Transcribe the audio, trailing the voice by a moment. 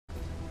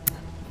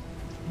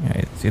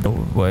See the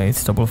way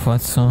it's double fight,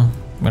 so I'm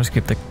gonna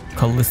skip the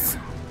cultists.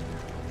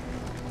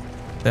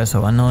 They're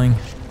so annoying.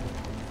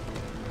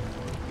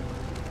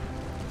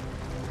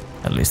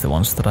 At least the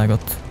ones that I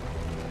got.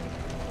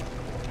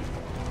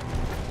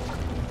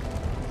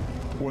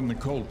 When the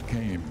cult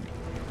came,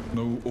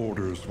 no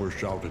orders were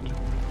shouted,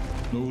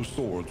 no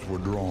swords were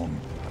drawn.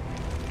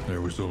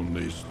 There was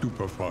only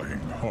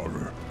stupefying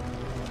horror,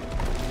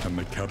 and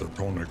the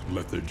catatonic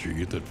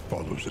lethargy that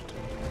follows it.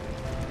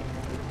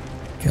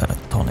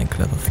 Catatonic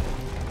lethargy.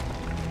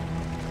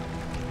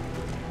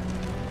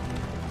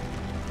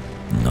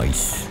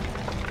 Nice.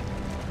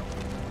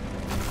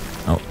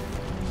 Oh,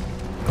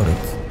 got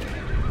it.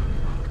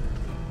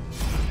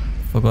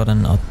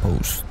 Forgotten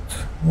outpost.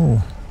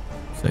 Oh,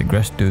 say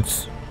grass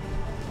dudes.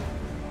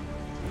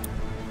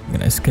 I'm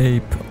gonna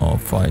escape or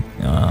fight.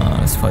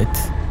 Let's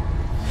fight.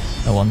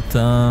 I want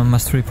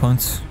mastery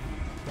points.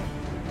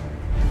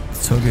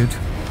 It's so good.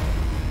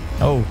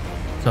 Oh,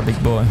 it's a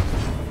big boy.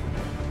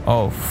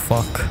 Oh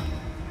fuck.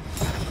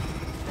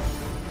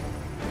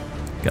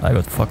 Yeah, I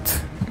got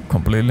fucked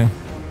completely.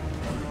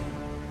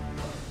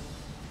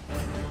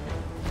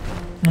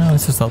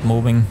 Let's just start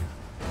moving.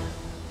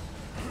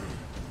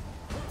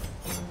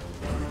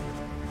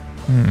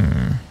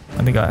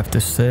 I think I have to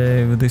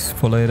save this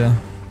for later.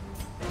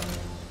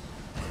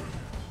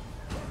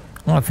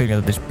 I figure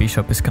that this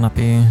bishop is gonna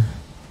be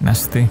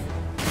nasty.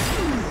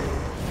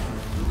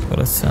 So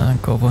let's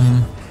go for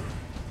him.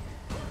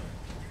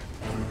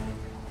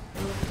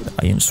 The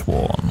Iron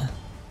Swan.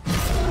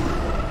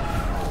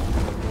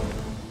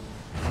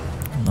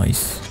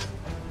 Nice.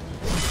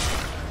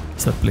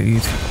 Does that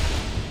bleed?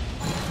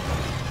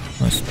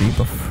 Nice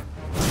debuff.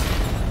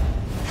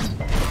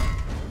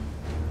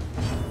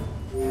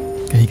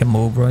 Okay, he can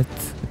move right.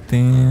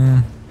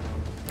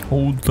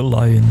 Hold the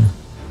line.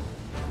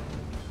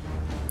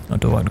 Or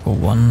do I go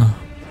one?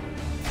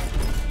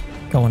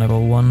 I wanna go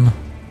one.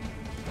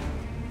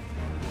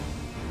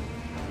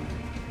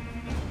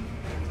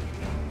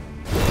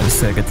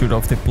 Let's get rid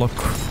of the block.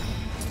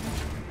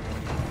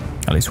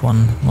 At least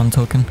one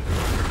token.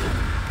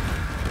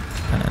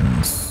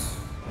 And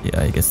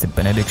yeah, he gets the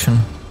benediction.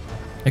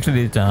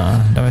 Actually did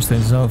damage to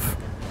himself.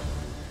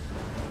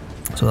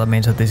 So that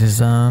means that this is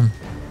high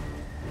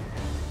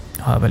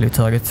value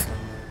target.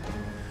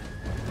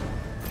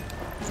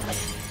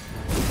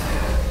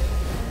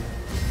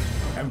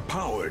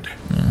 Empowered.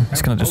 Yeah,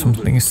 he's gonna do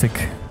something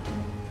sick.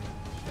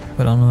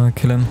 But I don't know,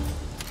 kill him.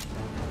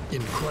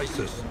 In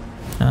crisis,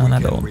 And I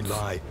don't.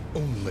 rely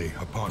only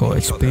upon Go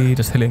each HP, other.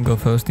 does healing go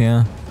first?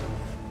 Yeah.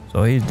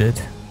 So he's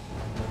dead.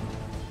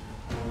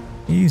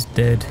 He's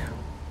dead.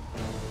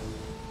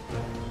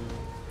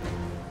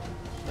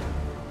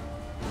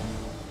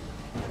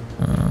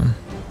 I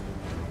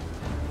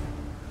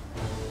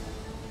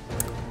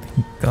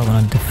think I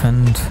wanna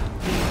defend.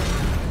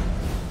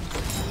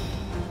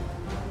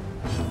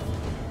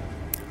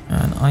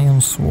 An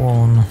Iron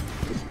Swan.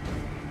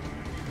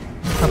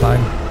 Bye bye.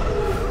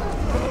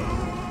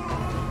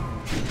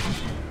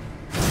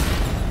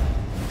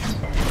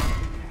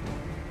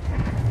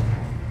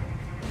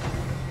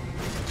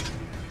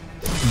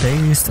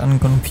 Dazed and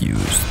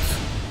confused.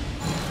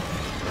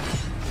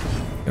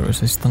 Your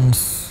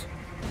resistance.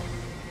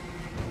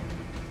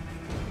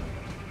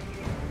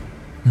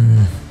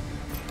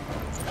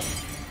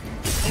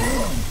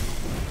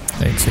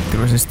 They check the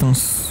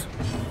resistance.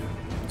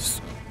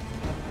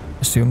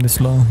 Assume this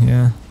low,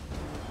 yeah.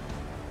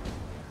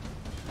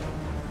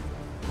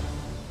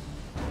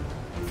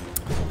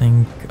 I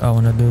think I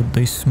wanna do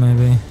this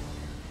maybe.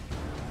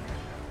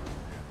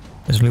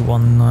 There's only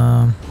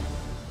one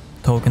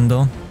token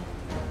though.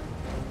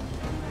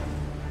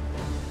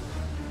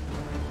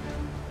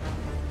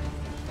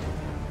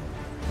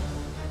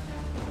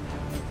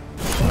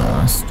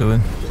 Let's do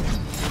it.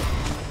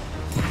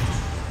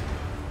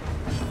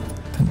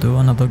 Can do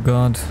another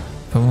guard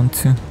if I want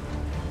to.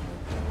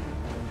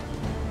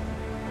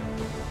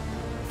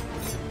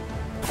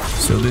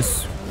 So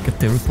this, get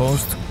the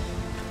riposte.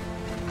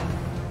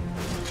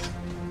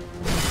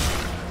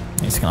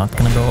 He's not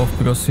gonna go off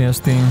because he has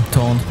the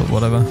taunt, but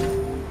whatever.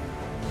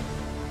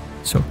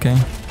 It's okay.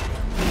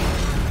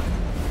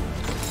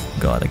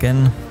 Guard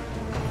again.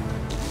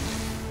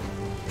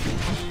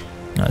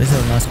 This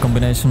is a nice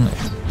combination,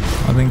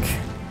 I think.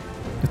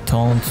 The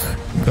taunt,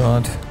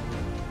 guard.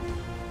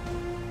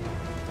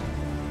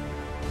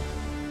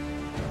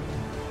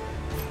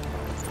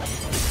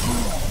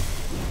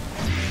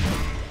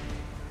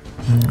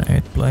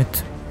 Eight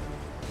blight.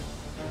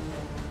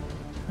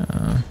 So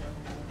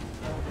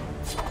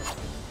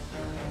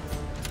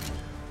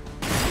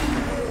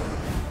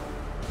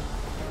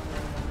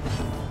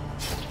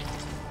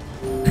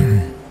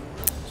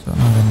I'm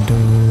gonna do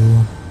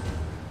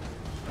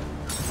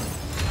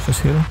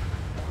just heal.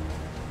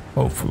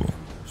 Oh, full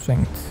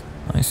strength.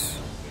 Nice.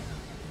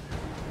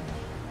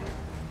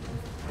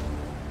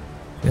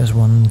 He has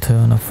one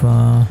turn of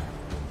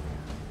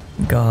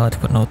guard,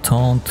 but no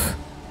taunt.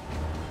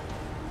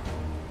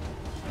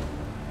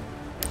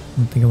 I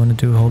think I want to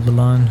do hold the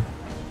line.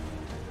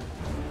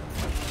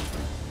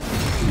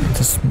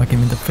 Just smack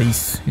him in the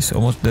face. He's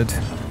almost dead.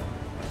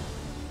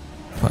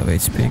 5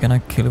 HP. Can I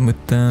kill him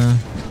with the...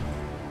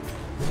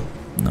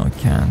 No, I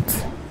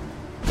can't.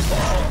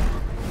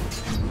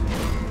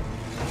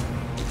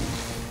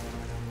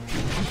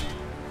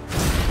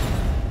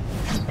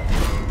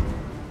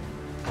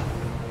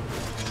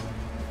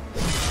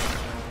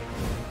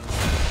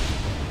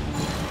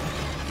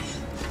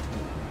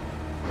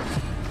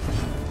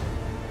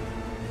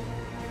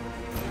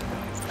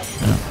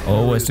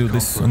 Always do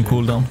this on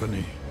cooldown.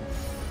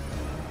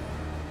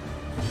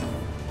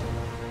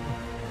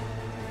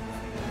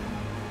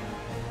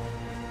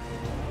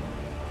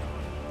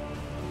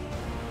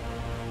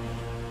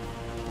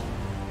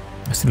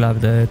 I still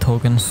have the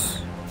tokens.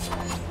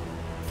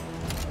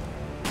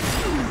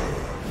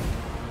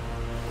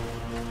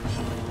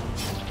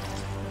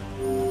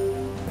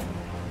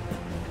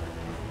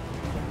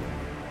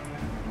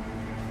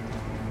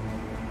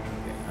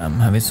 I'm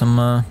having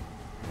some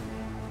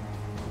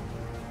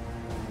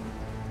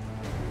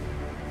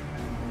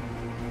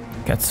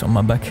cats on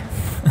my back.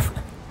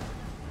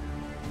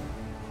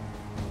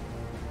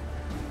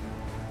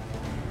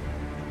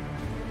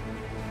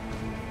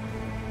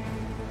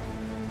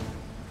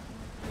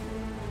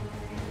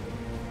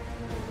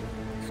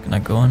 Just gonna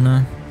go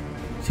and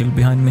shield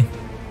behind me.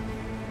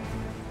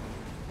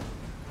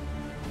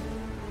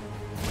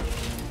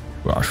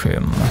 Rush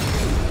him.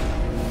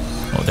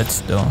 Oh,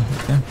 that's the...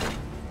 okay.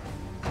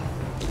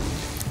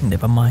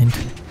 Never mind.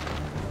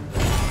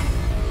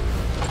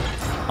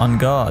 On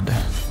guard.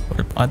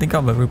 I think I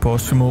have a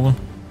riposte removal.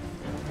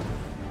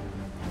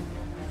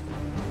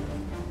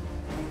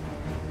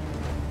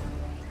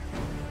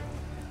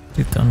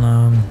 Hit on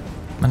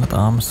man at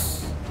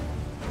arms.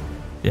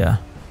 Yeah,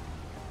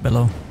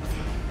 below.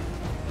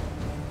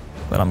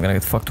 But I'm gonna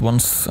get fucked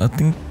once, I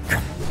think.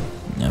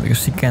 Yeah,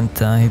 because he can't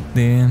hit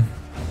the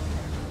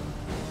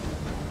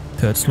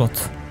third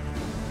slot.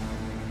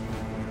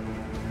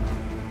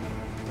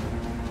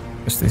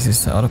 Because this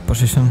is out of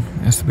position.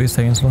 It has to be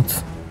second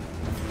slot.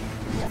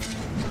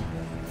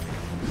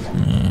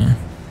 Yeah.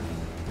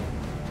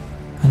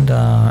 And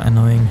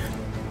annoying.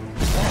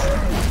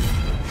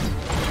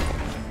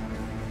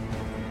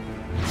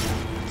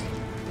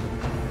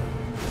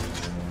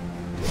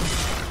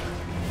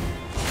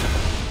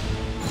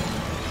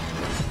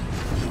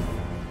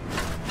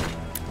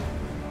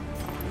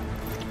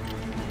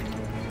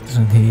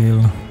 Doesn't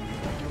heal.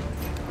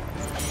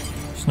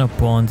 There's no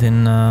point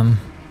in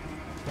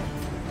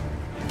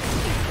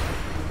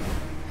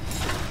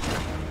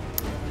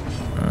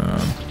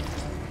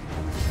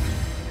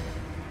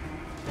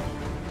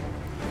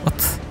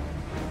what?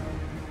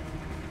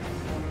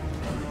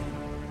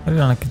 Why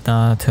did I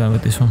get turn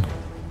with this one?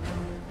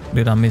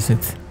 Did I miss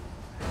it?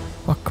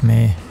 Fuck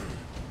me.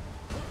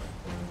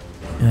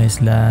 Yeah,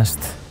 he's last.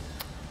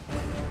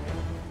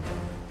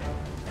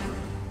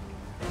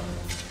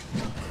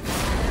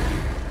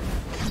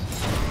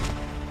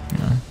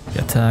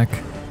 Attack.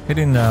 Hit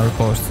in the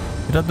riposte.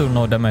 It doesn't do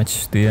no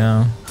damage.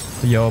 The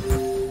Yop.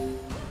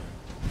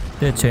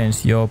 They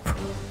changed Yop.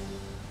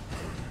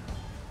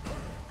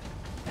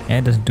 Yeah,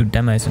 it doesn't do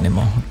damage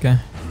anymore. Okay.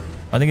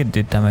 I think it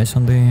did damage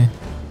on the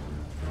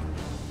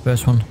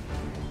first one.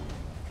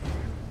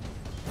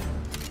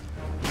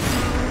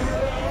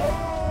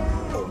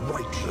 A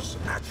righteous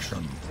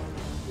action.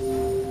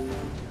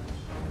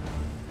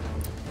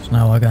 So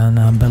now I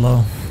can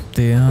bellow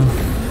the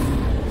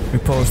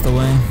riposte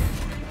away.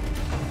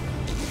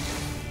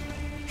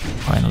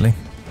 Finally.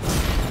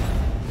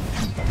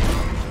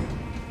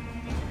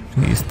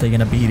 He's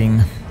taking a beating.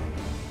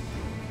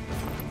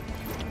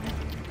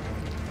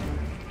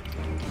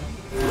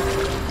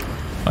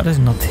 Why does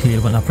it not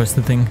heal when I press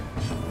the thing?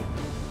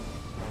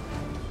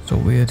 So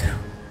weird.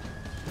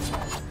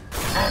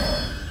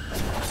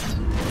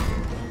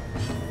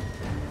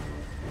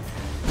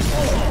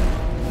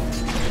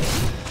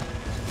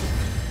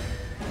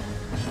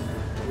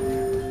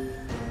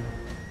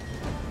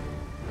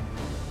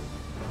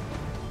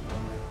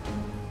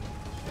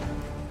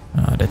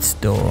 That's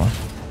door.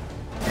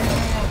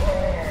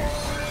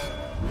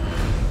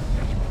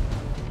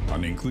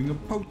 An inkling of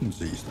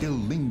potency still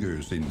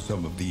lingers in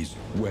some of these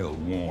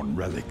well-worn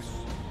relics.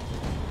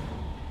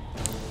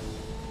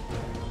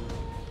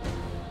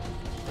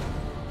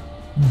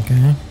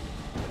 Okay.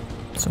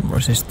 Some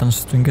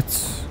resistance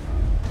trinkets.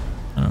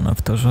 I don't know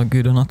if those are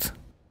good or not.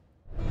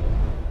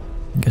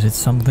 I guess it's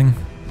something.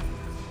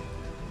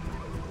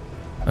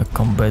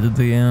 Compared to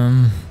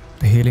the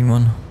healing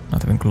one,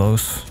 not even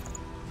close.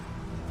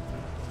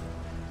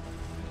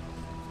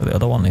 So the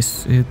other one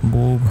is it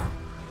move.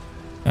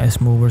 Yeah,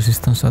 it's move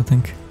resistance, I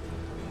think.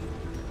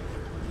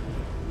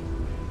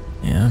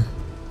 Yeah,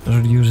 I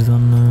should use it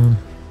on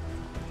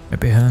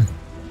maybe her.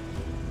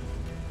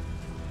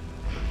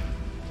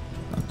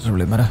 That doesn't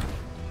really matter.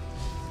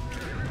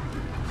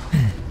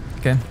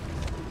 Okay.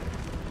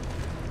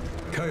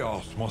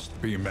 Chaos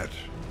must be met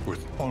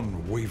with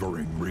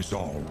unwavering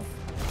resolve.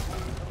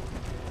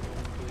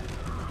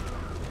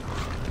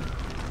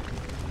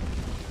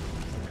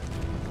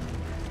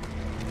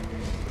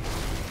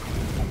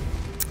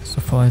 So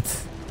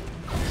fight.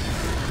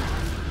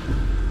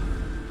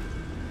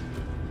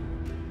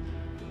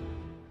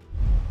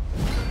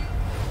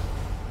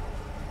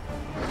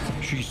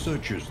 She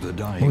searches the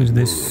dying Who is world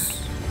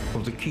this? for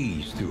the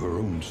keys to her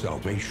own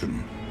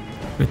salvation.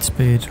 With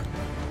speed.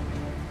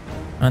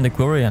 And the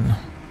Glorian.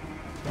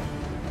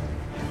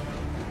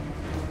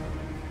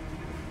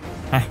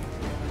 Ah.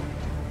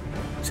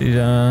 She's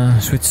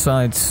switch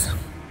sides.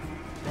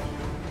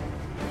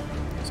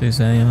 She's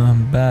a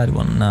bad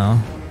one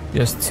now.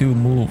 Just 2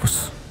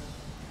 moves.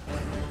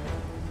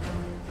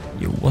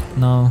 You what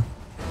now?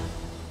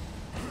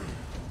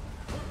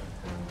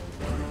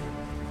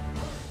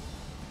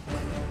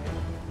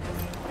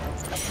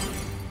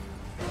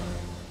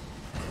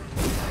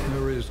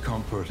 There is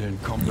comfort in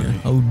company.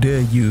 How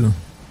dare you?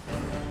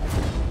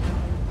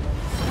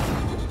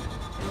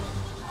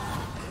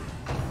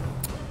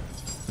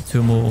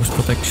 Two moves,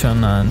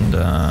 protection and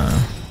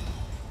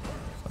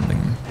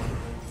something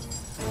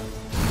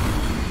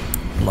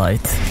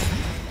light.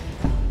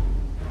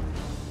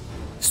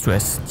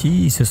 Stress.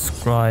 Jesus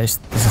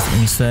Christ, this is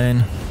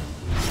insane.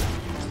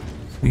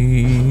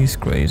 He's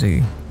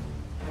crazy.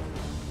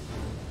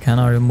 Can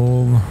I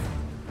remove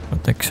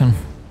protection?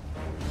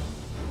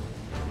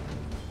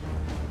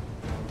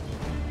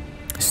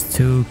 It's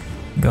 2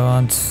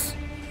 guards.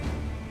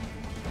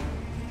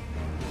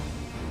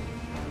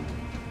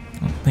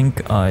 I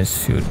think I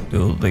should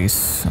do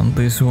this on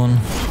this one.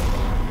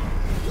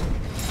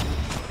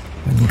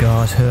 And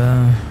guard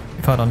her.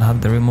 If I don't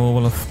have the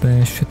removal of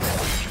the shit.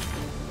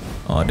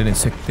 Oh, I didn't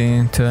check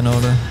the turn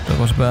order. That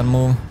was a bad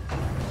move.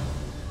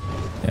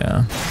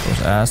 Yeah, it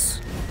was ass.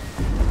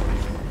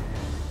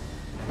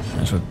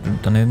 I should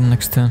have done it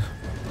next turn.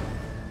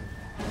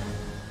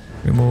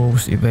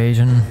 Removes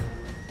evasion.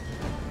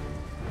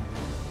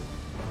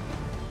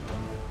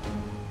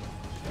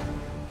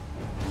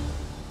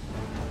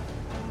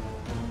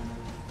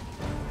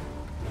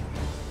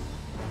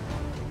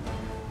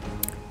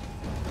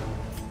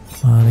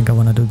 I think I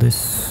wanna do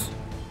this.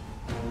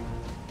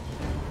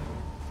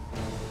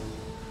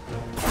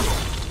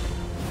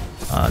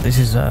 This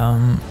is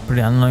a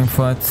pretty annoying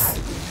fight.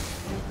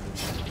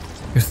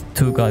 Because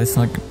 2 guys is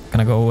not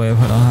gonna go away if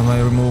I don't have my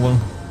removal.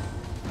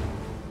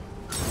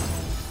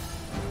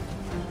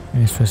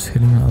 He's just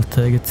healing, I'll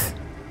take it.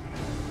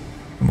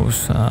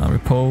 Removes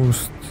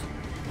reposed.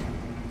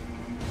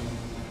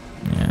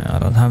 Yeah, I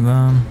don't have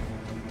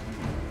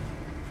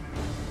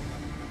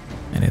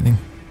anything.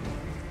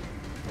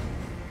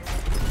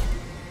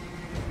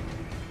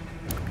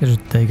 I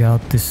should take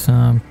out this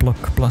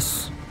block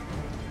plus.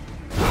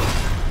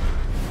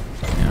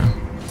 Yeah.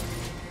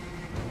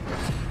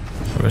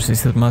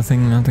 Resisted my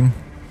thing, nothing.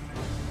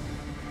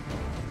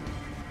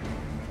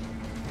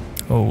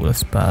 Oh,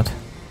 that's bad.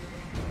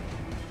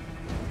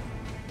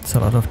 It's a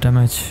lot of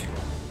damage.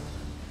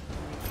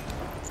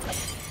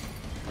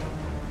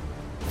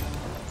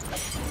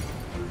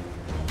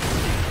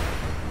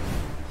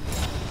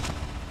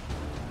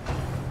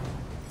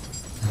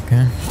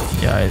 Okay.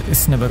 Yeah,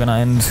 it's never gonna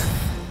end.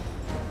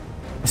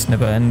 It's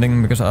never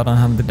ending because I don't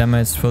have the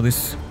damage for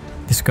this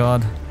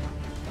card.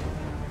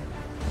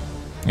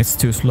 It's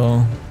too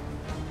slow.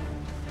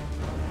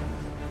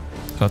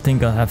 So I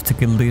think I have to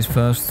kill these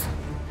first.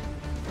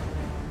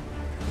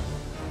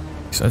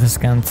 Because I just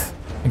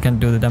I can't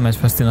do the damage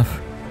fast enough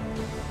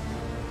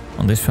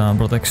on this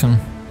protection.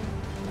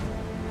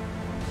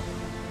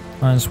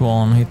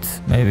 -1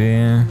 hit,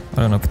 maybe. I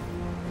don't know if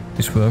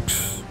this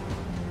works.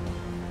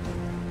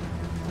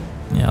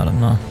 Yeah, I don't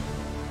know.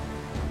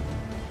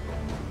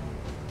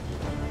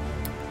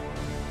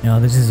 Yeah,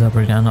 this is a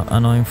pretty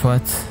annoying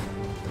fight.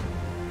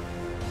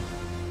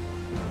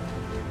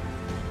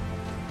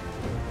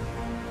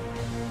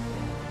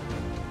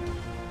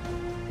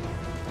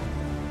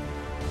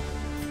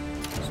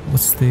 So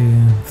what's the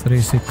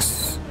 3,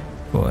 6,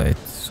 4, 8?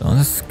 So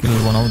let's kill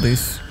one of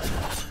these.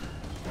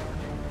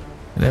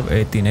 They have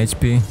 18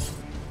 HP.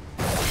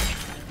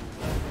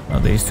 Now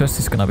the stress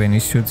is gonna be an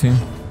issue too.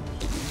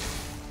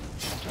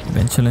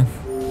 Eventually.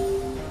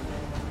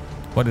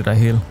 What did I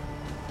heal?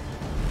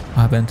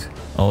 I haven't.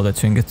 Oh, the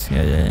trinket.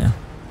 Yeah.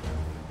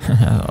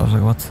 I was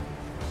like, what?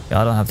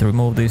 Yeah, I don't have to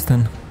remove these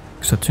then.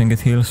 Because the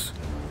trinket heals.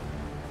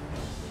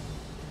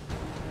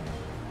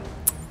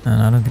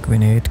 And I don't think we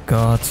need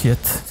guards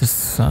yet.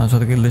 Just try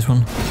to kill this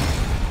one.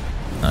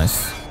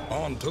 Nice.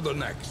 On to the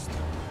next.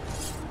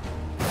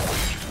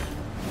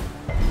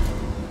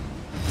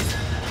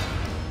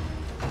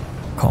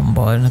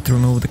 Combo. I didn't have to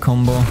remove the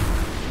combo.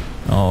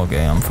 Oh,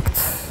 okay, I'm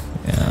fucked.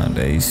 Yeah,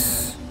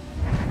 days.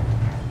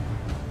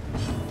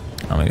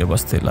 I mean, it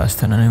was the last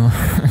turn anyway.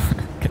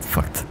 Get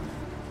fucked.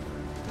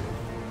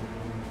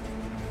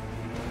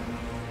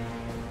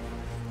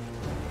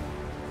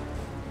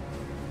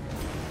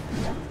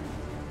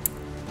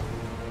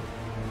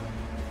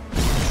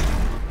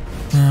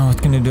 Yeah,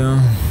 what can you do?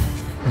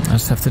 I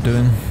just have to do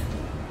it.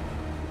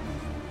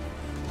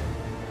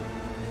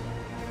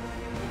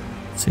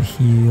 It's a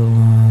heal.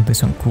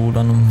 This on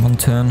cooldown on 1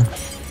 turn.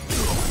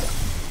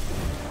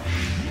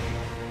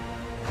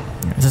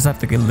 I just have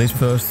to kill this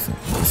first.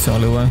 It's the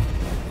only way.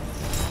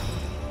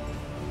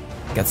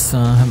 Let's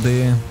have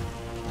the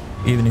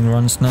evening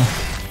runs now.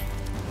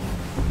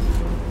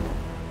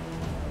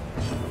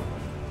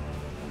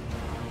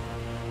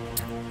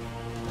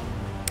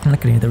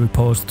 getting the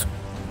repost.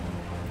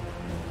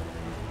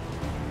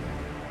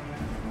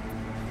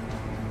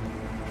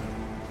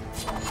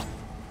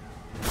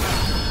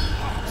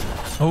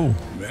 Oh,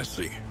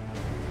 Messy.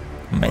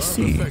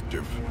 messy.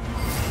 Effective.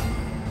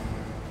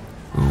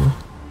 Ooh.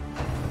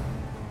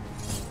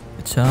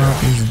 The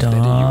job is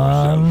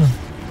done.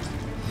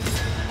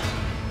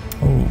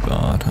 Oh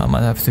god, I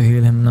might have to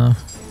heal him now.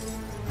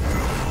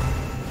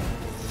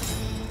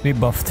 We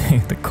buffed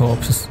the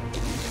corpses.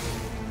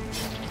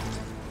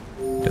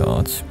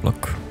 Dodge,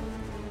 block.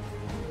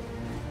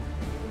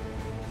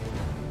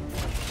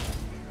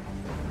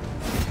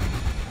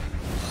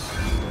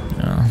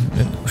 Yeah,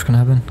 what's gonna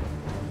happen?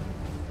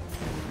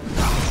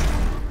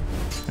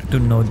 I do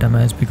no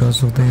damage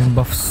because of the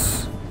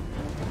buffs.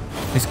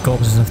 These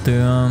corpses have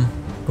to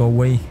go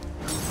away.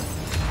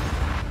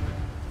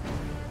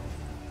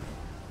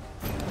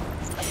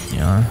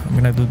 Yeah, I'm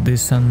gonna do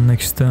this and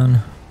next turn.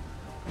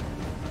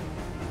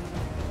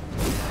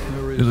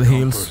 Do the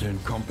heals. In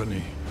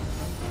company.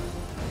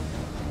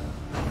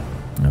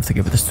 I have to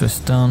give it a stress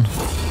down.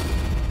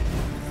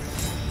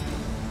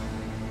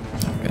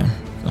 Okay,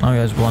 so now he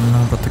has one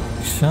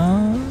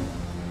protection.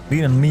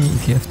 Lean on me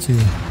if you have to.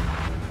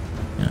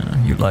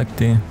 Yeah, you like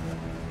the...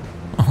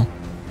 Oh,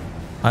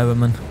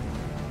 Highwayman.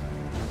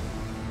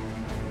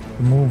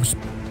 Removes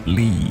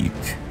bleed.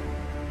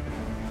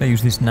 I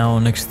use this now or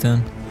next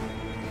turn.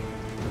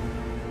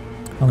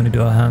 How many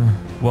do I have?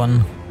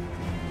 One.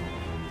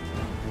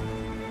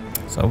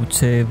 So I would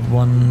save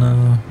one,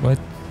 right?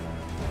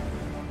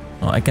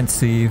 Oh, I can't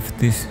see if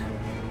this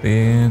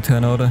the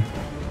turn order.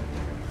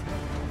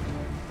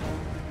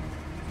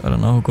 I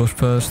don't know who goes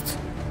first.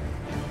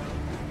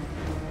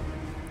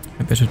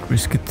 Maybe I should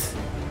risk it.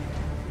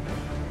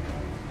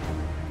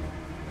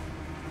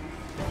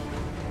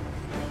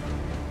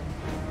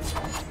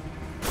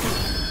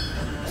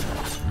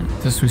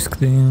 Just risk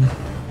the...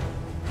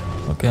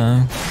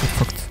 Okay, get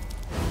fucked.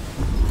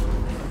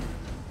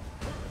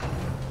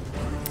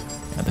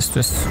 Yeah, the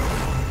stress.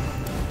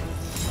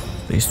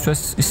 The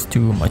stress is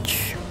too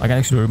much. I can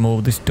actually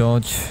remove this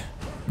dodge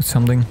with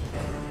something.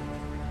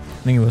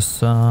 I think it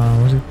was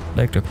it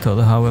Black Doctor,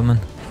 the Highwayman?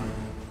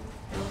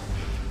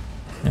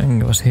 I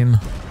think it was him.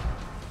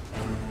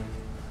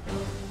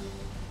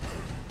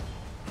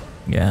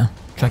 Yeah,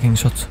 tracking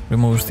shot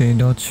removes the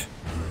dodge.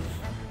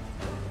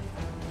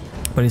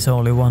 But it's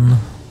only one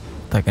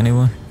attack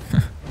anyway.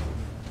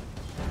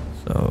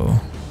 So,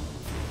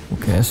 who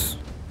cares?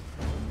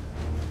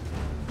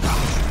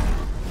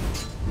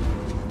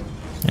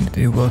 And it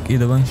will work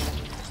either way.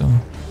 So,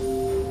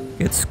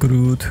 get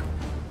screwed.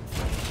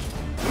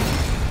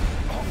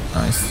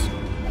 Nice.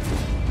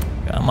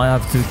 Yeah, I might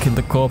have to kill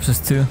the corpses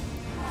too.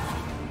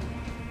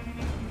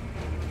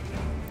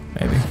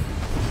 Maybe.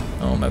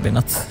 Oh, maybe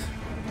not.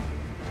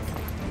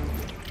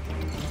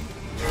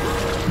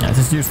 Yeah,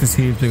 just use these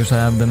heals because I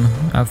have them.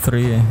 I have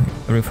 3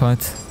 every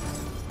fight.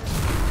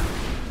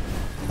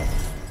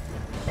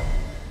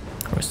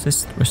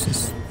 Resist,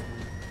 resist.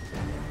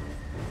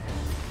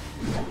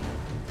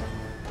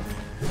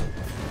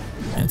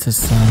 It's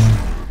just I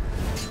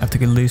have to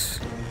kill these.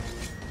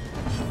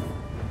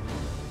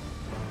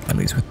 At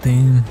least with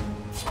the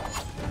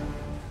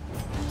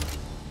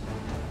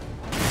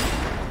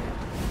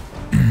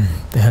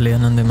the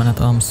Hellion and the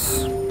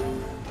Man-at-Arms.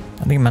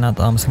 I think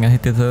Man-at-Arms can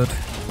hit the third,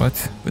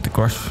 right? With the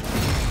crush.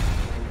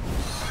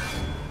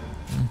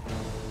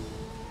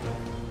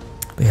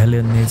 The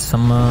Hellion needs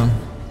some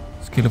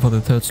skill for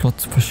the third slot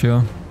for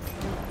sure.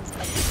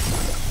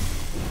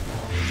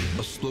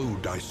 A slow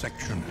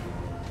dissection.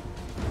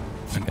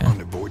 An Okay.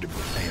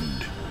 unavoidable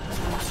end.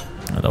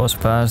 Oh, that was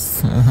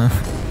fast.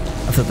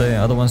 After the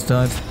other ones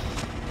died.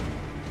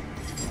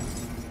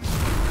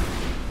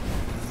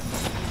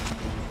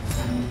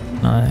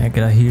 I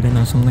get a healing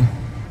or something.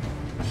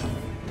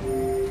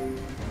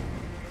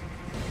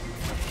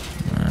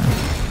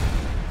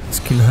 Let's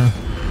kill her.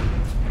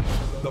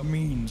 The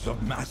means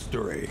of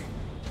mastery.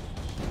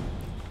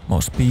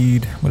 More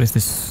speed. What is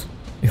this?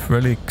 If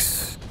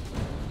relics.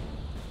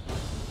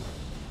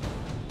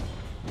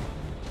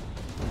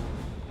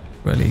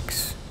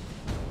 Relics.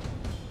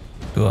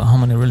 How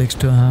many relics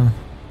do I have?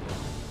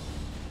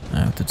 I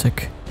have to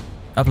check.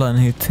 Apply and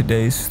hit 2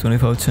 days,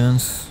 24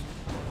 chance.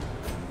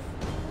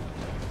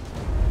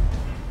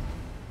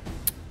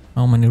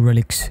 How many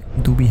relics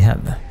do we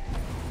have?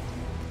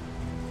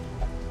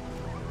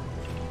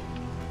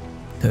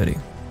 30.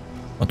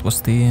 What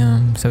was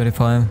the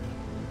 75?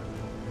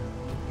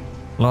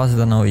 Larger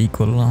than or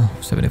equal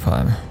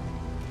 75.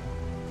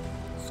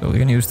 So we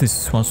can use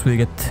this once we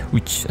get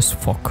rich as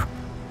fuck.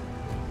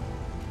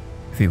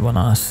 If we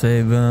wanna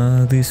save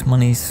these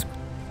monies.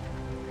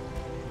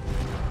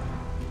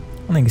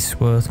 I think it's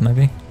worth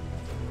maybe.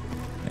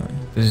 Anyway,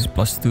 this is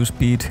 +2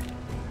 speed.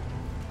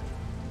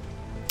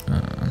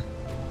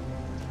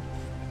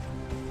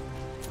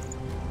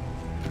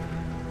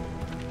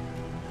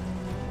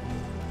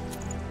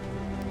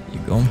 You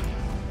go.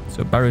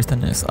 So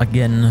Barristan is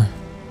again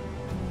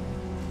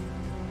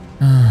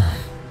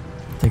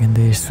taking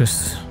the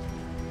stress,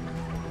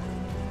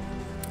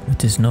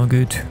 which is no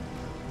good.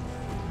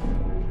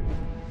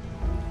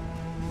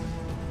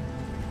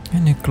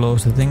 Can you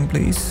close the thing,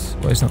 please?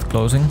 Why it's not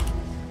closing?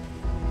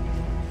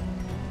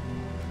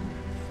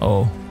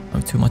 Oh,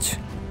 not too much.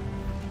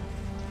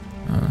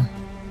 I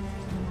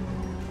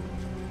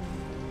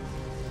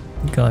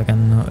think I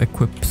can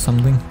equip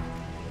something.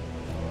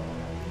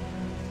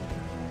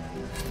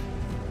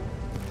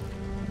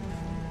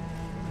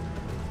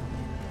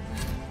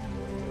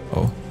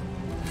 Oh.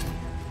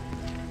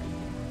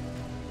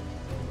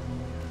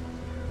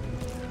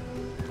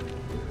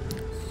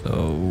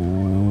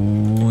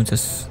 So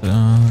just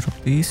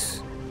drop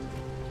these.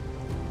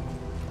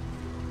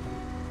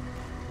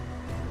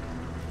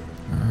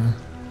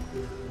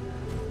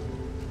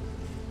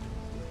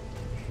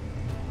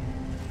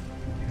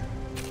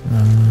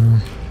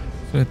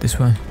 Do it this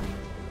way.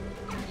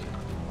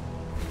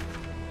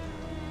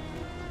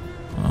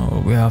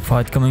 Oh, we have a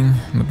fight coming,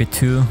 maybe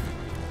 2.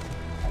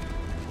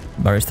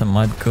 Barista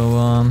might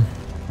go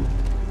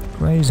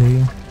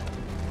crazy.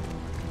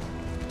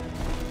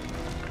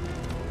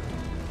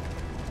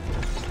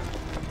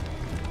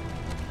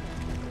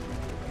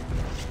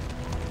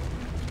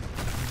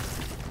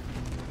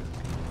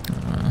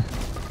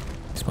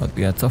 This might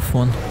be a tough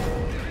one.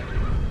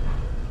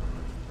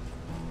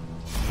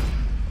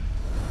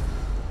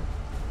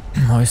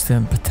 How is the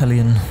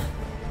battalion?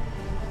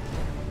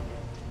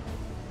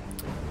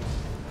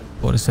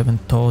 47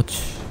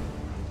 torch.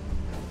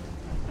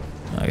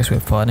 I guess we're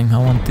fighting. I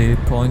want the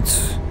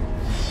points.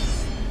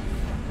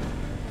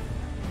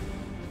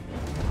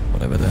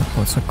 Whatever the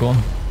points are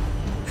gone.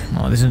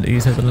 Oh, this is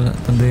easier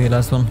than the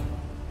last one.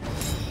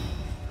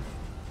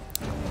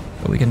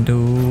 But we can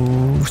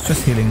do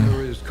stress healing.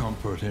 There is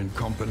comfort in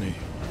company.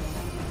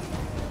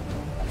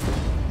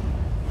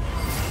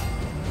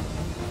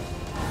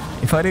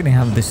 If I didn't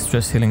have this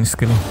stress healing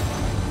skill,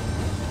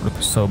 it would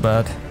be so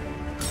bad.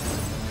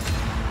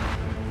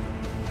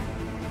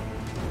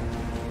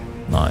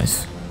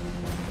 Nice.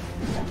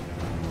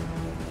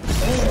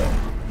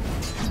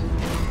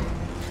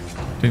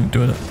 Didn't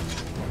do it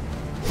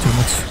too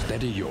much.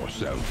 Steady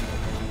yourself.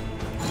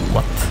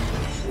 What?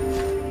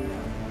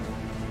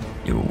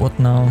 You what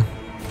now?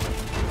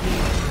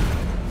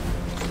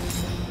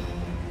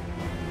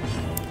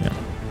 Yeah.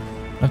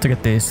 I have to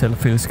get the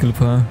self-heal skill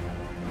for her.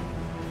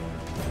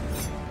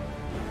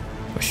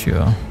 For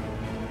sure.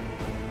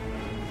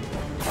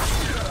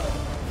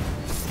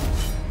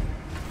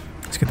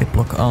 Let's get the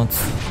block out.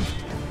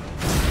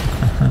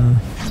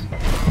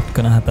 Not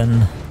gonna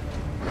happen.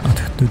 Not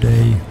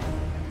today.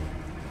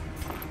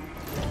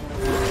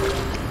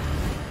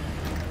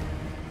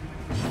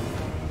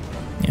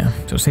 Yeah,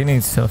 so she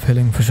needs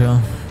self-healing for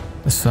sure.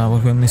 That's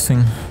what we're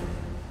missing.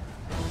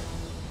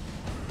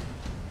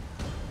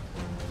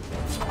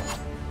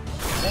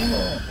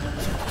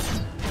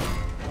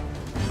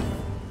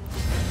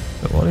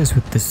 So what is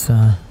with this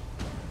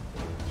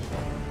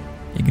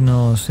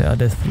ignores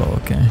death flow,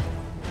 okay.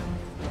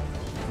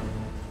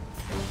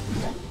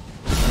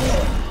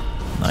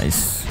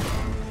 Nice.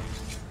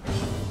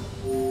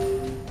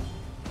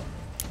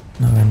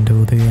 Now we can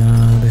do the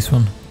this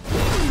one.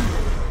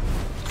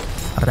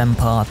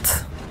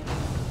 Rampart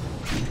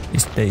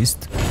is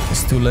dazed.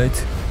 It's too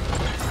late.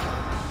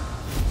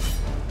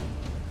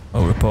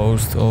 Oh,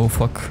 reposed. Oh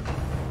fuck.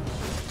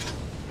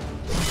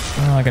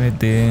 Oh, I can hit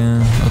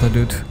the other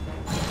dude.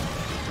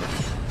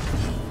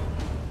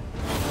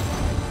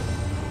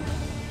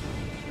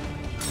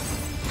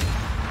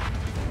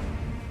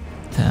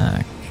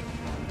 Attack.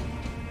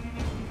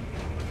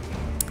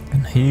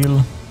 Can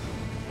heal.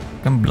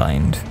 Can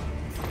blind.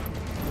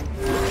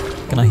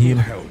 Can I heal?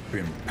 Help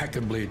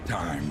impeccably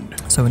timed.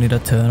 So we need a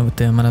turn with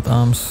the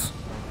man-at-arms.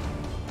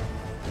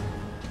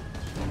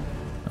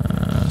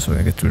 So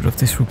I get rid of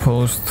this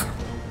repost.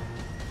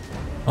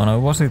 Oh no,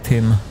 was it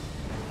him?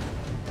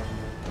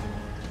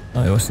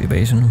 Oh, it was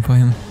evasion for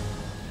him.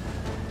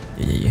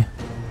 Yeah.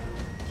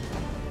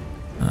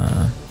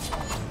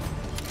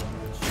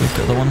 Shoot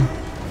the other one.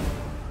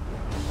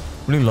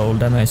 Really low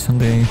damage on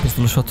the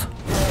pistol shot.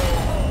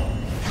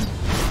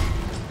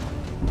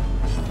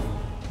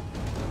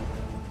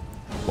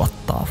 What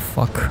the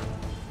fuck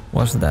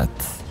was that?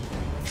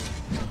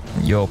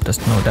 Yup,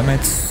 there's no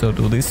damage, so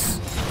do this.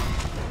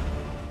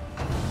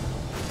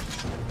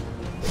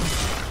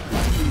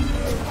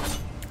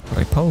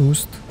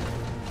 Repost.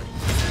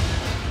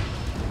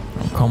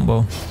 Oh,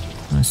 combo.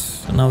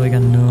 Nice. So now we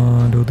can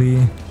do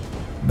the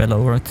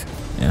bellow, right?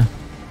 Yeah.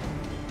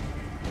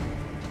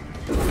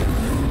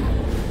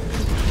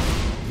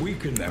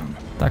 Weaken them.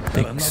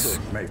 Tactics.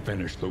 Another may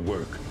finish the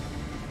work.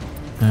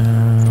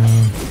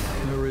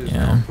 There is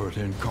Yeah. comfort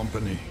in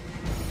company.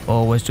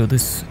 Always do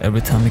this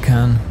every time you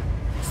can.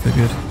 Still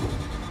good.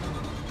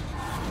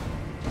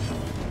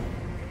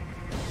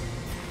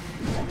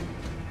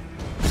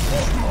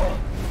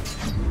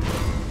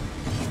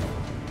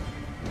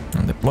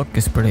 And the block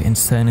is pretty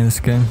insane in this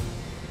game.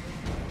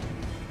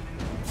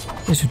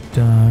 They should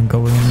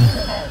go in.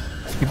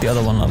 Keep the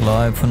other one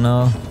alive for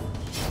now.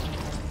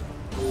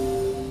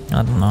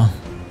 I don't know.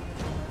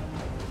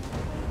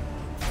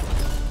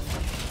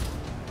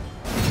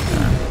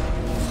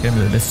 Let's get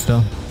rid of this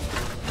though.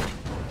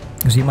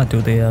 Because he might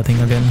do the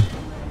thing again.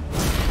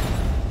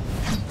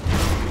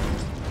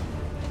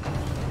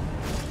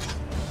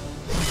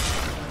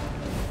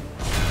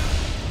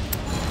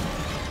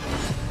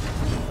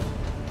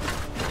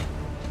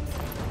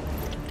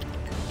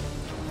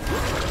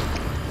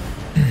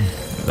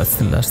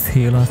 last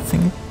heal, I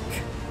think.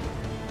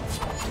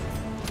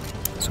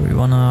 So we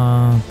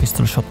wanna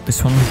pistol shot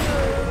this one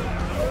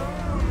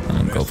and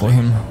then go for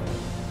him.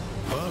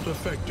 But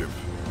effective.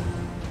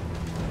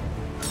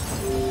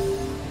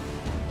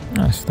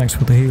 Nice, thanks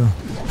for the heal.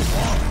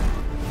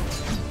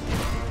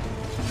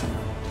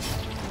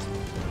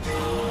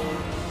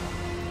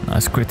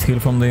 Nice crit heal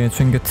from the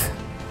trinket.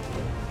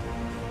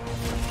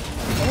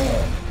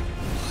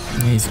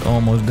 He's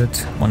almost dead.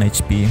 1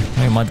 HP.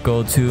 I might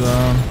go to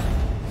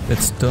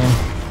Deadstone.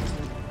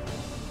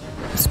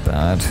 It's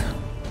bad.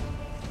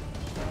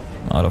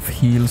 Out of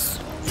heals.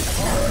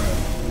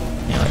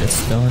 Yeah,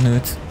 Deadstone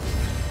it.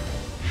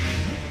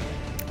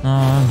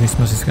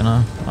 Dismas is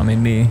gonna... I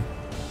mean me.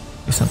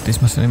 He's not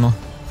Dismas anymore.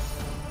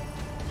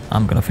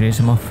 I'm gonna finish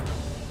him off.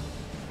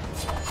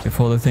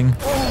 Before the thing.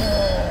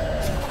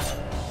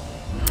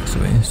 So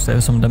we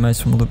save some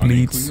damage from the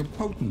bleeds.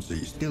 Oh,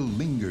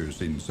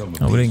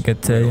 we didn't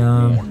get a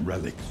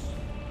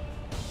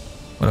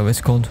whatever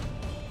it's called.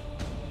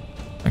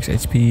 Max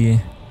HP.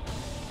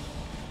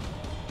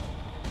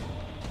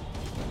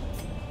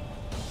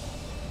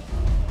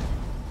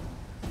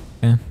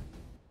 Okay.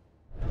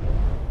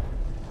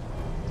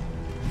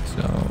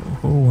 So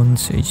who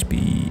wants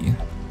HP?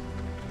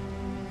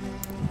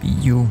 Be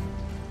you.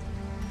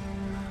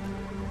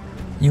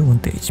 You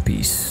want the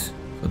HPs.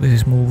 So this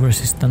is move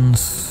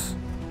resistance.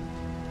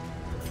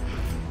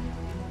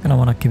 And I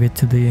wanna give it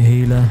to the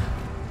healer.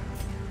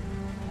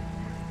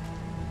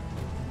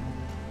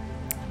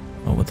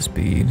 Over the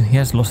speed. He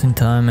has lost in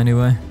time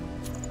anyway.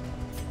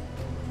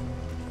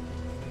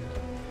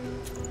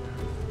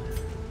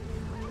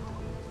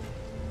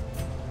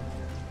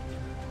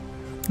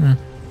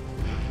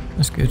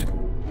 That's good.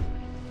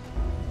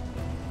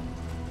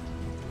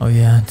 Oh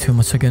yeah, too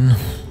much again.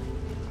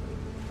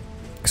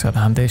 Because I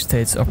don't have the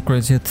states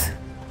upgrades yet.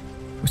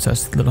 Which I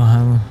still don't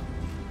have.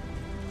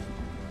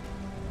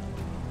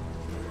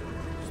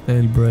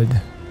 Stale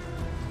bread.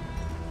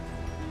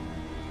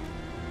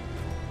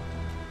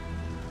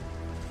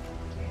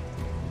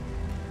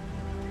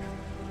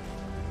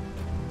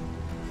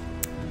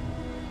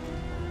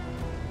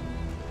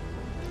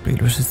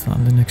 Bleed resistance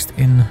on the next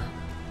inn.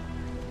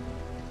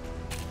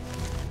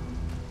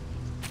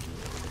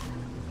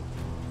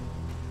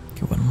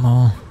 Okay, one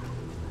more.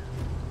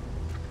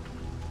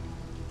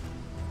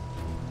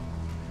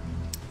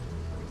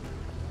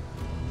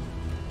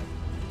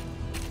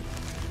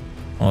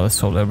 Oh, that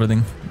solved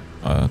everything.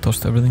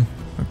 Tossed everything.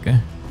 Okay.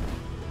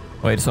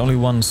 Wait, it's only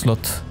one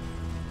slot.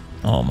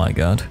 Oh my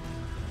god.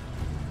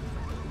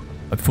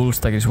 A full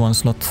stack is one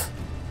slot.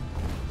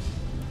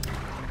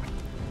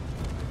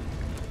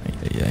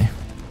 Ay.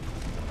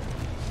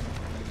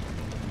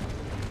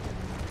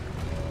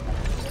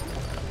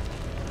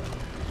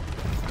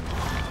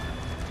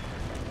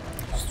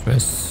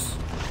 Stress.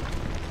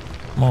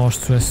 More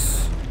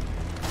stress.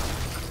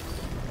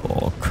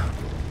 Fuck.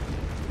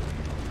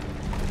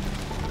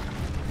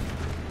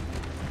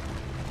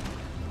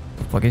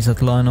 What is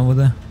that line over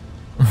there?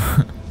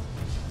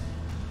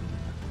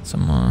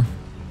 Some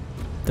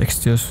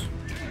textures.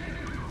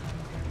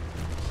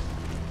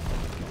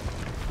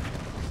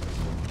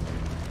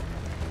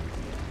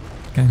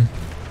 Okay,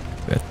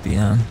 get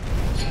the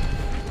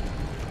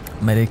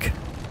medic.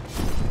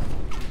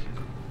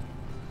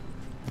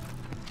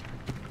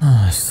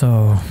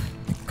 So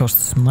it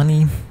costs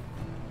money.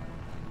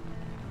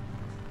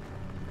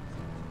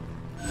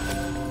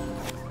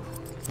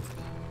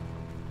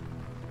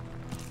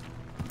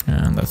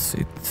 And that's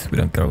it. We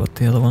don't care about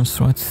the other ones,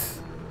 right?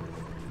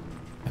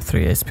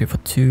 3 HP for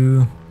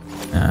 2.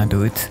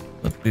 Do it.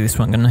 But this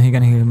one he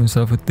can heal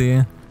himself with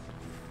the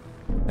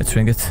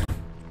trinket.